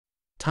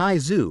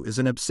Zhu is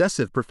an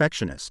obsessive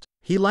perfectionist.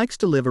 He likes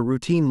to live a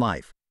routine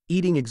life,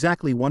 eating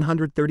exactly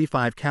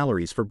 135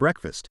 calories for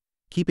breakfast,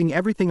 keeping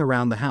everything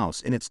around the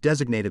house in its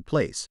designated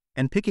place,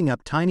 and picking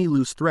up tiny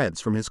loose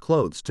threads from his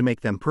clothes to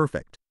make them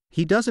perfect.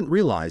 He doesn't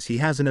realize he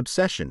has an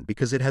obsession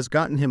because it has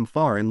gotten him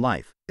far in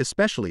life,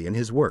 especially in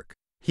his work.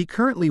 He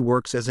currently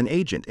works as an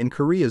agent in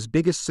Korea's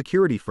biggest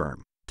security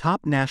firm,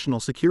 Top National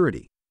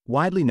Security,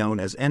 widely known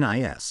as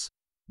NIS.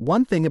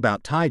 One thing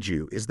about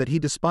Taiju is that he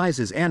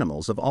despises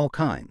animals of all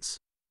kinds.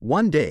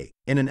 One day,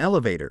 in an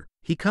elevator,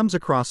 he comes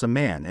across a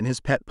man and his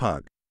pet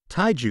pug.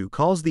 Taiju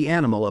calls the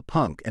animal a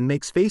punk and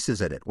makes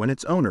faces at it when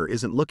its owner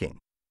isn't looking.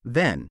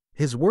 Then,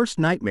 his worst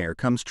nightmare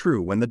comes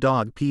true when the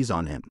dog pees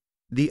on him.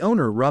 The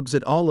owner rubs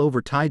it all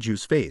over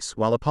Taiju's face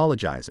while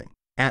apologizing.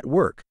 At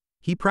work,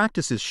 he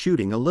practices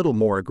shooting a little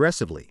more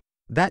aggressively.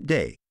 That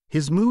day,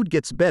 his mood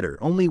gets better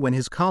only when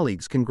his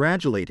colleagues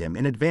congratulate him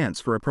in advance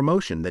for a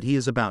promotion that he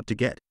is about to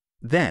get.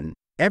 Then,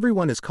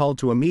 everyone is called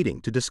to a meeting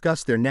to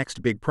discuss their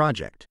next big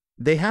project.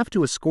 They have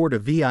to escort a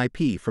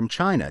VIP from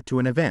China to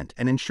an event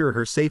and ensure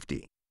her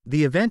safety.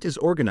 The event is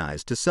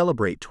organized to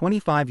celebrate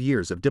 25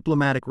 years of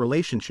diplomatic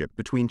relationship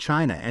between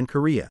China and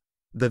Korea.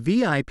 The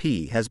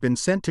VIP has been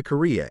sent to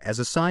Korea as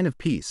a sign of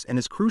peace and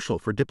is crucial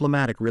for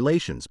diplomatic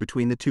relations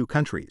between the two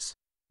countries.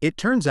 It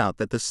turns out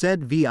that the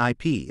said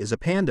VIP is a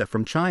panda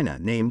from China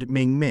named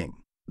Ming Ming.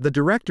 The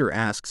director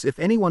asks if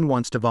anyone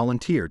wants to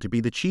volunteer to be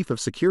the chief of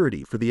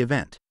security for the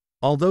event.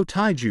 Although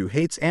Taiju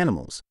hates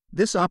animals,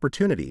 this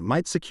opportunity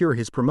might secure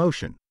his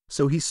promotion,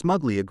 so he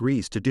smugly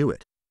agrees to do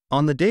it.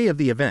 On the day of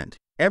the event,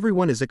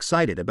 everyone is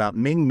excited about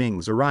Ming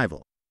Ming's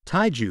arrival.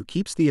 Taiju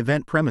keeps the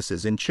event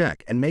premises in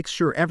check and makes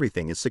sure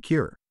everything is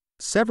secure.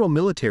 Several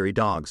military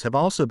dogs have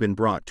also been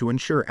brought to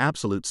ensure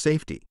absolute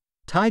safety.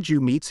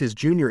 Taiju meets his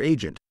junior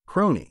agent,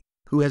 Crony,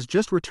 who has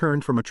just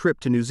returned from a trip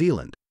to New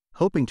Zealand,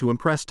 hoping to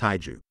impress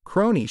Taiju.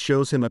 Crony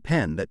shows him a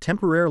pen that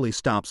temporarily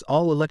stops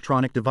all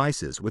electronic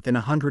devices within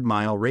a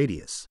 100-mile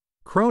radius.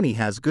 Crony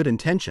has good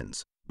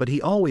intentions, but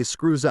he always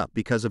screws up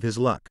because of his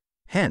luck.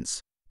 Hence,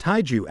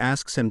 Taiju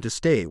asks him to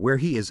stay where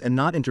he is and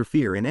not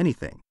interfere in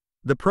anything.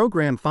 The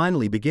program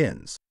finally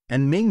begins,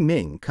 and Ming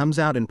Ming comes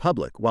out in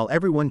public while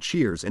everyone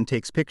cheers and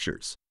takes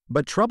pictures.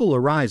 But trouble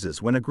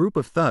arises when a group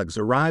of thugs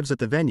arrives at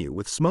the venue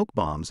with smoke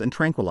bombs and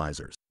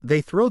tranquilizers.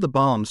 They throw the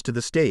bombs to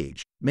the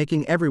stage,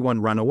 making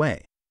everyone run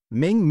away.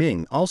 Ming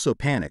Ming also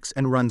panics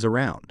and runs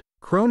around.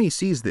 Crony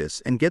sees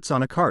this and gets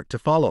on a cart to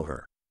follow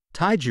her.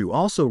 Taiju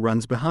also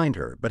runs behind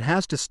her but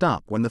has to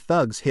stop when the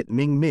thugs hit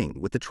Ming Ming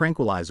with the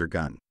tranquilizer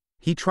gun.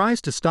 He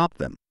tries to stop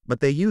them,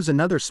 but they use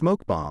another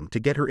smoke bomb to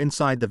get her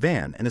inside the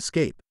van and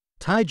escape.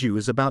 Taiju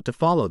is about to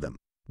follow them,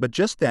 but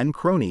just then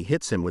Crony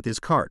hits him with his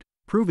cart,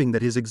 proving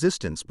that his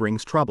existence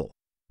brings trouble.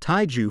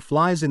 Taiju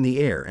flies in the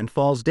air and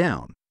falls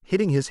down,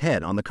 hitting his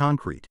head on the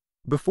concrete.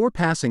 Before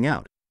passing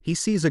out, he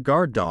sees a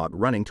guard dog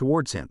running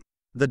towards him.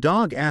 The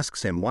dog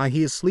asks him why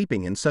he is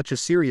sleeping in such a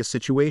serious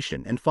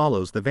situation and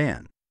follows the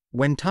van.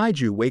 When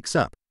Taiju wakes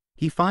up,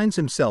 he finds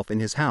himself in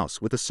his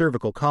house with a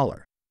cervical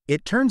collar.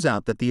 It turns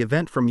out that the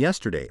event from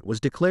yesterday was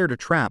declared a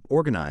trap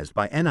organized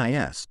by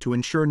NIS to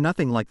ensure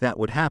nothing like that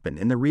would happen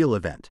in the real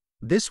event.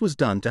 This was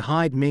done to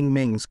hide Ming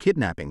Ming's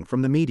kidnapping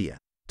from the media.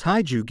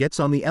 Taiju gets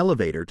on the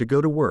elevator to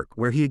go to work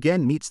where he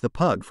again meets the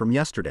pug from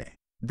yesterday.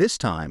 This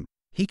time,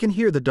 he can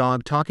hear the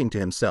dog talking to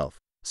himself,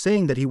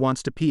 saying that he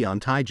wants to pee on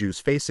Taiju's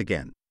face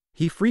again.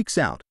 He freaks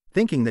out,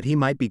 thinking that he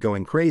might be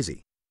going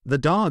crazy. The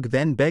dog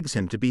then begs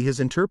him to be his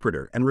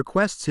interpreter and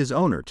requests his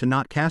owner to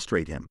not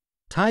castrate him.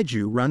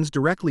 Taiju runs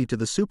directly to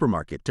the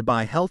supermarket to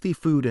buy healthy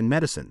food and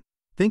medicine,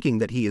 thinking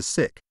that he is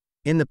sick.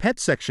 In the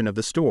pet section of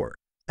the store,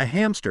 a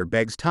hamster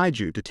begs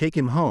Taiju to take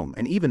him home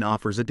and even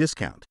offers a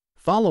discount.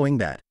 Following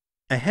that,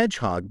 a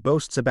hedgehog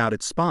boasts about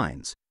its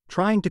spines,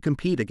 trying to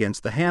compete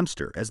against the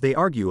hamster as they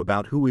argue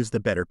about who is the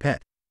better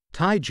pet.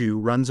 Taiju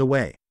runs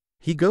away.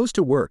 He goes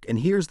to work and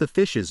hears the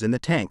fishes in the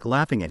tank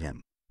laughing at him.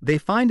 They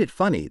find it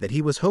funny that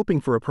he was hoping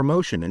for a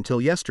promotion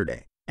until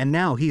yesterday, and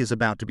now he is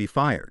about to be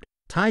fired.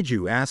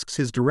 Taiju asks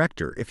his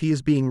director if he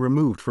is being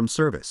removed from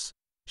service.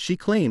 She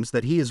claims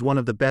that he is one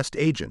of the best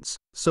agents,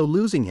 so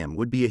losing him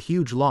would be a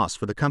huge loss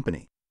for the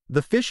company.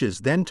 The fishes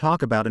then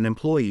talk about an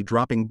employee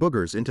dropping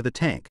boogers into the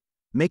tank,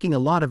 making a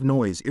lot of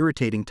noise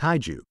irritating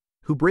Taiju,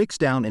 who breaks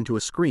down into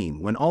a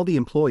scream when all the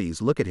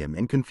employees look at him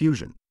in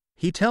confusion.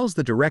 He tells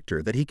the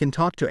director that he can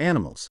talk to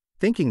animals,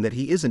 thinking that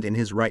he isn't in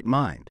his right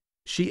mind.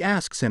 She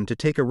asks him to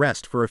take a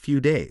rest for a few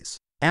days.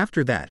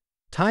 After that,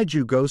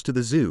 Taiju goes to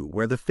the zoo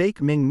where the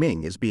fake Ming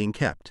Ming is being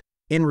kept.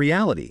 In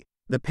reality,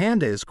 the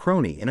panda is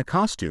Crony in a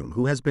costume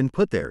who has been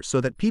put there so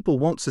that people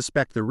won't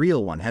suspect the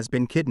real one has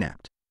been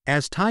kidnapped.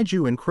 As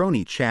Taiju and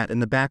Crony chat in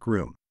the back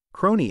room,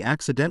 Crony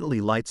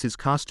accidentally lights his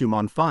costume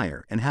on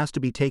fire and has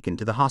to be taken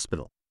to the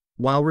hospital.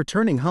 While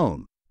returning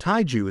home,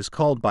 Taiju is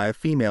called by a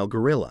female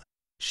gorilla.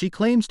 She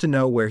claims to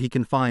know where he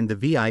can find the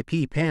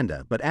VIP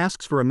panda but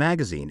asks for a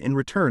magazine in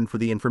return for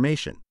the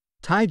information.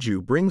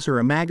 Taiju brings her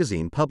a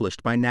magazine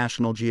published by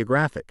National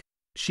Geographic.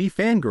 She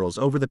fangirls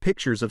over the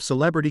pictures of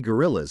celebrity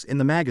gorillas in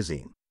the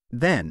magazine.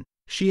 Then,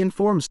 She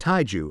informs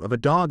Taiju of a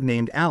dog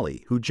named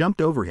Ali who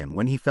jumped over him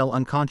when he fell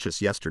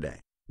unconscious yesterday.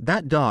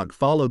 That dog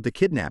followed the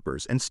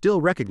kidnappers and still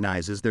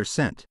recognizes their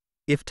scent.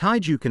 If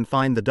Taiju can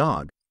find the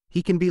dog,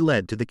 he can be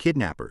led to the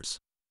kidnappers.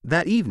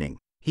 That evening,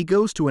 he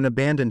goes to an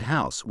abandoned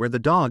house where the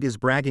dog is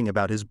bragging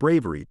about his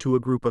bravery to a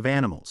group of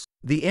animals.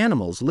 The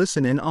animals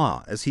listen in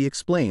awe as he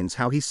explains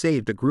how he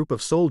saved a group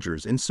of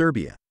soldiers in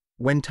Serbia.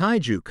 When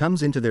Taiju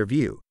comes into their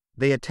view,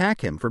 they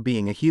attack him for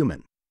being a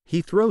human.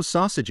 He throws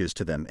sausages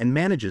to them and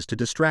manages to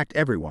distract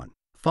everyone.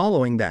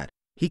 Following that,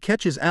 he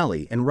catches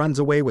Ali and runs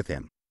away with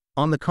him.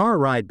 On the car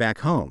ride back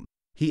home,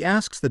 he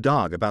asks the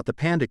dog about the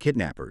panda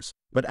kidnappers,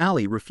 but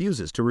Ali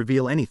refuses to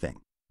reveal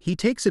anything. He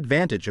takes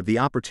advantage of the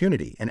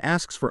opportunity and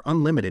asks for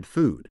unlimited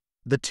food.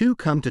 The two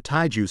come to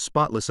Taiju's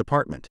spotless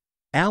apartment.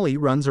 Ali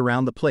runs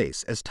around the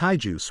place as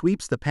Taiju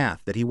sweeps the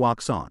path that he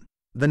walks on.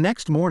 The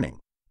next morning,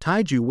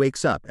 Taiju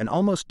wakes up and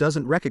almost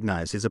doesn't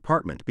recognize his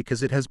apartment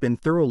because it has been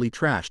thoroughly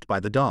trashed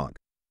by the dog.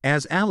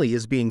 As Ali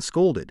is being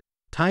scolded,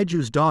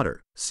 Taiju's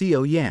daughter,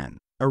 Seo Yan,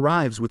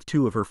 arrives with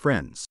two of her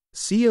friends.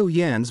 Seo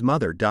Yan's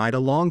mother died a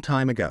long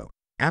time ago,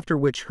 after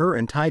which her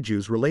and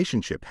Taiju's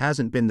relationship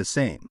hasn't been the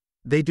same.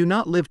 They do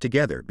not live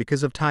together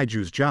because of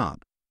Taiju's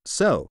job.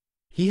 So,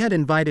 he had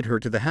invited her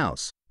to the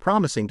house,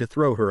 promising to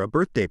throw her a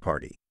birthday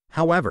party.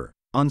 However,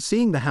 on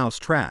seeing the house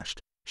trashed,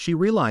 she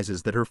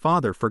realizes that her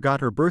father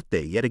forgot her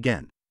birthday yet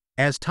again.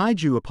 As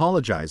Taiju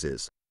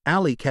apologizes,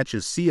 Ali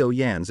catches Seo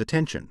Yan's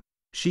attention.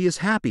 She is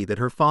happy that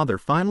her father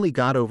finally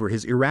got over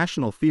his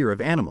irrational fear of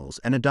animals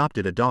and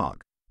adopted a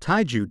dog.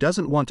 Taiju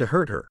doesn't want to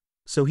hurt her,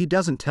 so he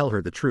doesn't tell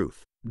her the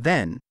truth.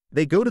 Then,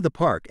 they go to the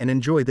park and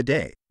enjoy the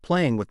day,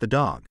 playing with the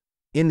dog.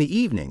 In the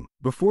evening,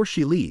 before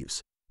she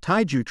leaves,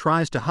 Taiju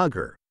tries to hug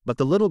her, but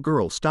the little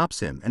girl stops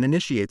him and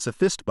initiates a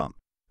fist bump.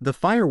 The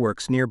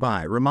fireworks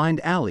nearby remind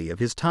Ali of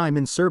his time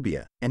in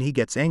Serbia, and he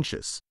gets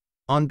anxious.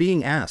 On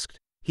being asked,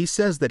 he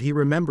says that he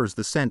remembers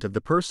the scent of the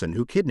person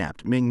who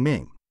kidnapped Ming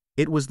Ming.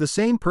 It was the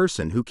same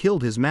person who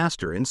killed his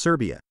master in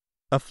Serbia.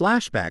 A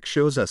flashback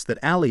shows us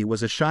that Ali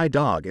was a shy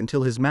dog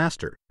until his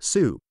master,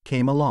 Sue,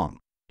 came along.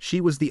 She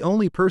was the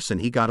only person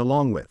he got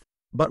along with.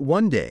 But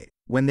one day,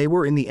 when they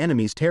were in the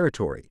enemy's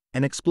territory,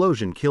 an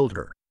explosion killed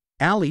her.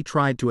 Ali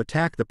tried to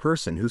attack the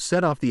person who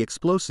set off the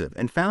explosive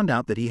and found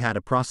out that he had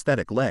a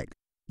prosthetic leg.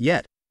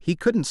 Yet, he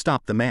couldn't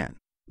stop the man.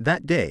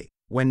 That day,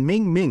 when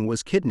Ming Ming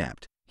was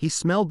kidnapped, he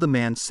smelled the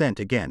man's scent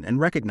again and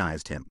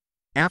recognized him.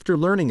 After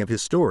learning of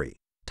his story,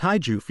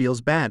 Taiju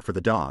feels bad for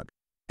the dog.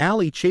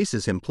 Ali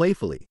chases him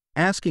playfully,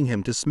 asking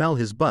him to smell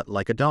his butt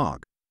like a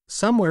dog.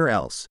 Somewhere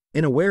else,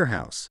 in a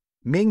warehouse,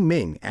 Ming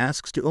Ming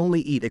asks to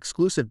only eat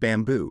exclusive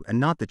bamboo and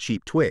not the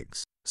cheap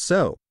twigs.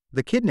 So,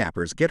 the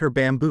kidnappers get her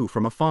bamboo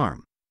from a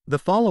farm. The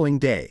following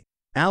day,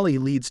 Ali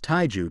leads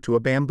Taiju to a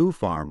bamboo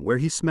farm where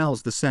he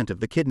smells the scent of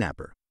the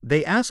kidnapper.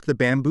 They ask the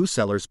bamboo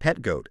seller's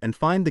pet goat and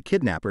find the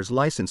kidnapper's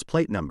license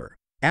plate number.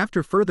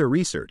 After further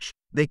research,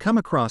 they come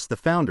across the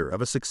founder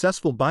of a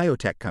successful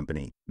biotech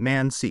company,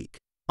 Man Seek.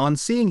 On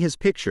seeing his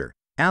picture,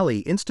 Ali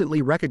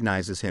instantly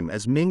recognizes him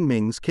as Ming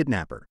Ming's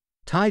kidnapper.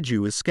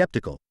 Taiju is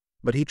skeptical,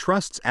 but he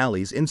trusts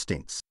Ali's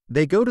instincts.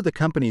 They go to the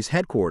company's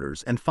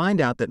headquarters and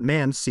find out that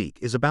Man Seek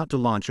is about to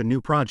launch a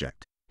new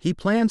project. He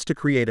plans to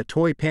create a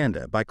toy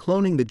panda by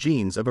cloning the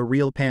genes of a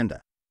real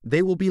panda.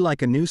 They will be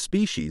like a new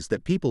species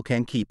that people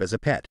can keep as a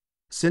pet.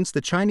 Since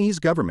the Chinese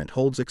government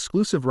holds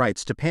exclusive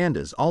rights to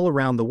pandas all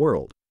around the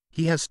world,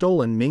 he has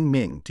stolen Ming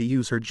Ming to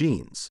use her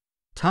genes.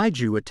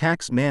 Taiju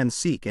attacks Man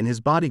Seek and his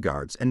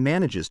bodyguards and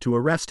manages to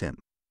arrest him.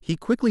 He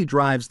quickly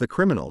drives the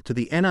criminal to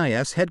the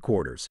NIS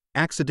headquarters,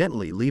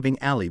 accidentally leaving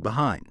Ali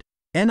behind.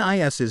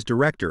 NIS's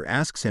director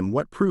asks him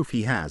what proof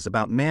he has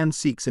about Man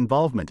Seek's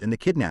involvement in the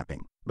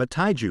kidnapping, but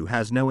Taiju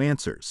has no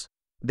answers.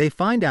 They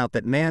find out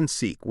that Man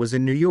Seek was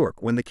in New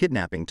York when the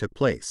kidnapping took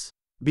place.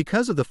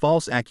 Because of the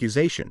false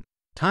accusation,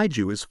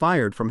 Taiju is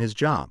fired from his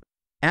job.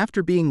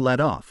 After being let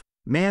off,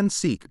 Man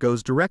Seek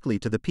goes directly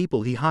to the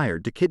people he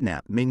hired to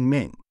kidnap Ming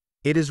Ming.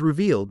 It is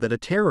revealed that a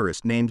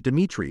terrorist named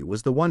Dmitri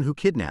was the one who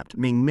kidnapped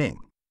Ming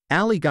Ming.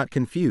 Ali got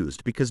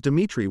confused because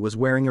Dmitri was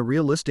wearing a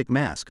realistic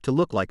mask to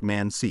look like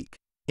Man Seek.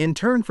 In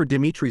turn for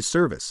Dmitri's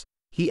service,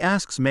 he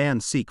asks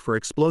Man Seek for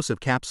explosive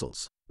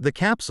capsules. The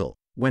capsule,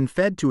 when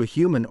fed to a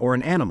human or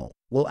an animal,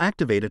 will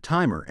activate a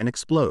timer and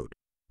explode.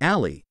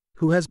 Ali,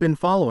 who has been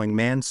following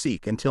Man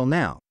Seek until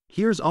now,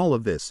 hears all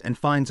of this and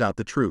finds out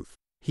the truth.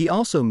 He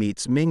also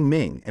meets Ming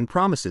Ming and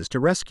promises to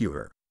rescue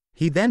her.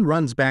 He then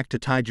runs back to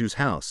Taiju's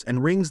house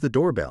and rings the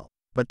doorbell,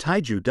 but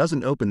Taiju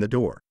doesn't open the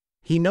door.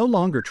 He no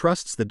longer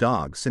trusts the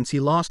dog since he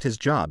lost his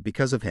job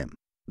because of him.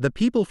 The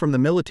people from the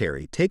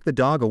military take the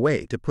dog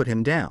away to put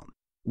him down.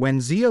 When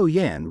Xiao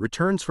Yan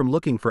returns from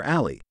looking for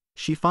Ali,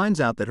 she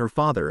finds out that her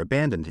father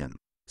abandoned him.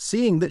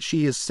 Seeing that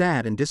she is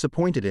sad and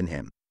disappointed in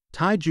him,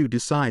 Taiju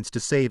decides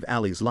to save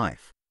Ali's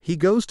life. He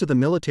goes to the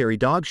military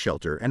dog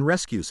shelter and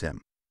rescues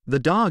him. The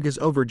dog is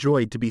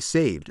overjoyed to be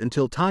saved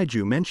until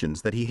Taiju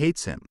mentions that he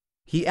hates him.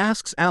 He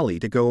asks Ali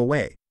to go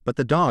away, but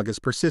the dog is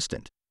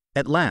persistent.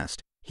 At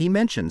last, he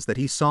mentions that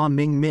he saw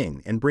Ming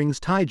Ming and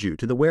brings Taiju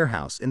to the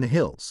warehouse in the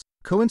hills.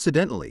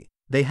 Coincidentally,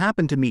 They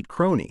happen to meet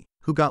Crony,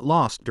 who got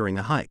lost during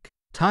a hike.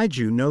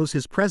 Taiju knows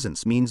his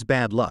presence means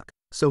bad luck,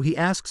 so he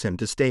asks him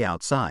to stay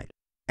outside.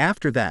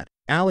 After that,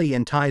 Ali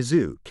and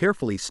Taizu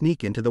carefully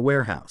sneak into the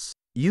warehouse.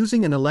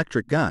 Using an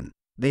electric gun,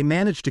 they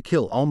manage to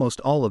kill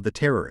almost all of the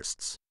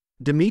terrorists.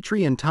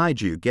 Dimitri and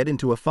Taiju get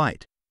into a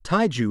fight.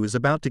 Taiju is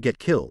about to get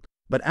killed,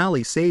 but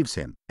Ali saves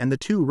him, and the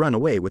two run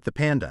away with the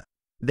panda.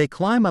 They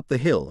climb up the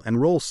hill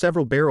and roll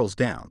several barrels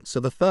down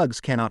so the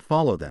thugs cannot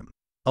follow them.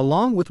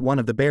 Along with one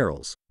of the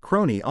barrels,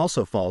 Crony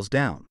also falls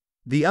down.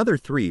 The other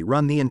three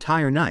run the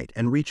entire night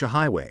and reach a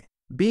highway.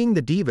 Being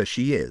the diva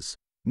she is,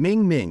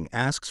 Ming Ming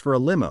asks for a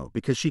limo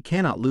because she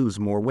cannot lose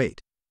more weight.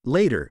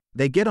 Later,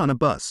 they get on a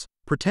bus,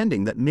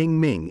 pretending that Ming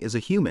Ming is a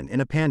human in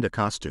a panda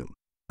costume.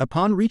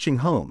 Upon reaching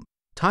home,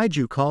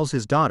 Taiju calls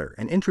his daughter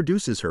and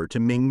introduces her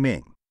to Ming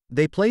Ming.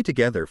 They play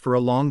together for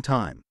a long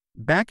time.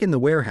 Back in the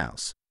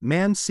warehouse,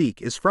 Man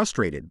Sik is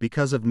frustrated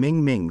because of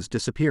Ming Ming's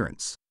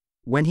disappearance.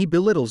 When he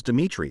belittles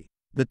Dimitri,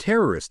 the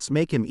terrorists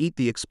make him eat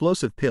the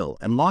explosive pill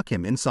and lock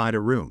him inside a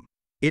room.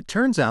 It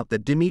turns out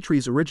that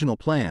Dimitri's original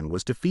plan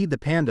was to feed the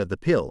panda the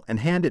pill and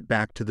hand it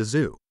back to the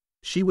zoo.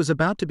 She was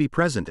about to be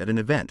present at an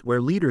event where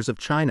leaders of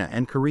China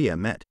and Korea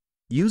met.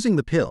 Using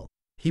the pill,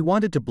 he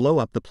wanted to blow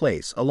up the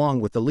place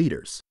along with the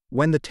leaders.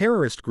 When the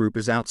terrorist group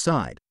is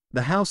outside,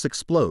 the house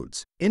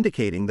explodes,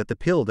 indicating that the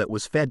pill that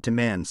was fed to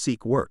Man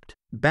Sik worked.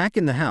 Back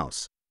in the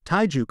house,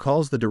 Taiju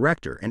calls the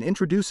director and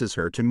introduces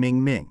her to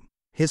Ming Ming.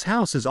 His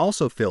house is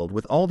also filled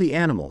with all the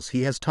animals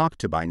he has talked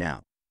to by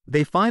now.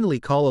 They finally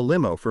call a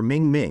limo for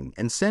Ming Ming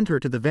and send her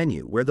to the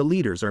venue where the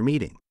leaders are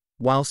meeting.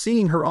 While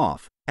seeing her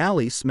off,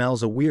 Ali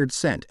smells a weird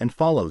scent and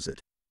follows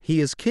it.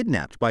 He is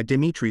kidnapped by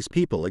Dimitri's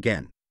people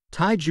again.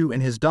 Taiju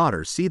and his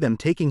daughter see them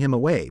taking him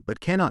away but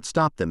cannot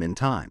stop them in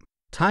time.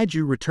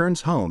 Taiju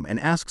returns home and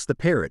asks the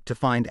parrot to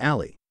find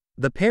Ali.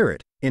 The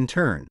parrot, in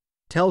turn,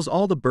 tells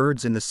all the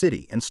birds in the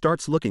city and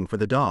starts looking for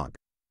the dog.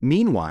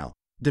 Meanwhile,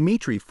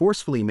 Dimitri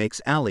forcefully makes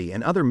Ali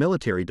and other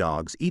military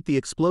dogs eat the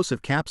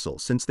explosive capsule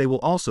since they will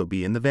also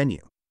be in the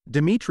venue.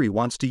 Dimitri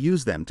wants to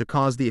use them to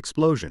cause the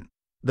explosion.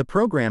 The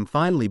program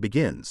finally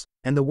begins,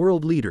 and the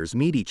world leaders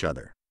meet each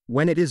other.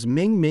 When it is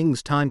Ming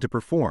Ming's time to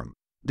perform,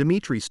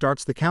 Dimitri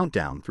starts the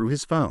countdown through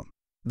his phone.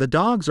 The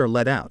dogs are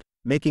let out,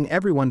 making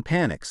everyone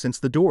panic since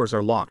the doors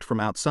are locked from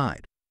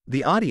outside.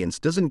 The audience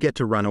doesn't get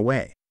to run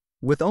away.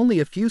 With only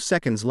a few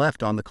seconds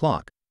left on the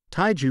clock,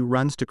 Taiju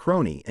runs to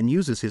Crony and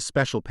uses his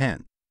special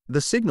pen. The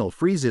signal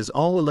freezes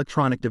all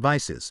electronic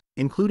devices,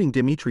 including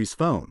Dimitri's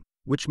phone,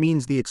 which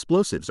means the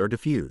explosives are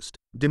defused.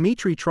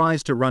 Dimitri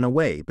tries to run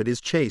away but is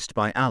chased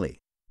by Ali.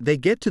 They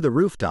get to the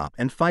rooftop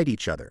and fight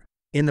each other.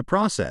 In the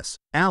process,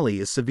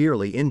 Ali is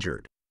severely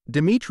injured.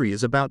 Dimitri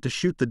is about to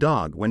shoot the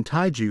dog when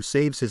Taiju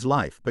saves his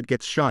life but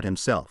gets shot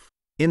himself.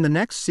 In the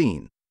next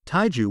scene,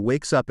 Taiju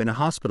wakes up in a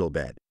hospital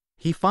bed.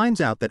 He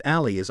finds out that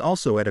Ali is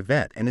also at a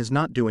vet and is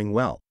not doing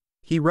well.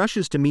 He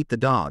rushes to meet the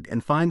dog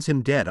and finds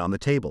him dead on the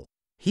table.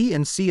 He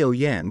and Xiao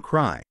Yan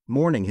cry,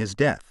 mourning his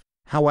death.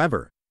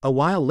 However, a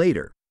while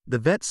later, the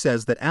vet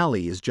says that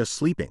Ali is just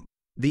sleeping.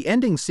 The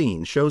ending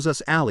scene shows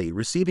us Ali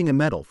receiving a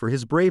medal for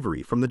his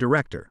bravery from the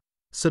director.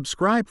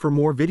 Subscribe for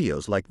more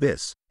videos like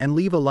this, and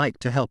leave a like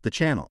to help the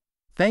channel.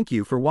 Thank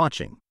you for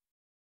watching.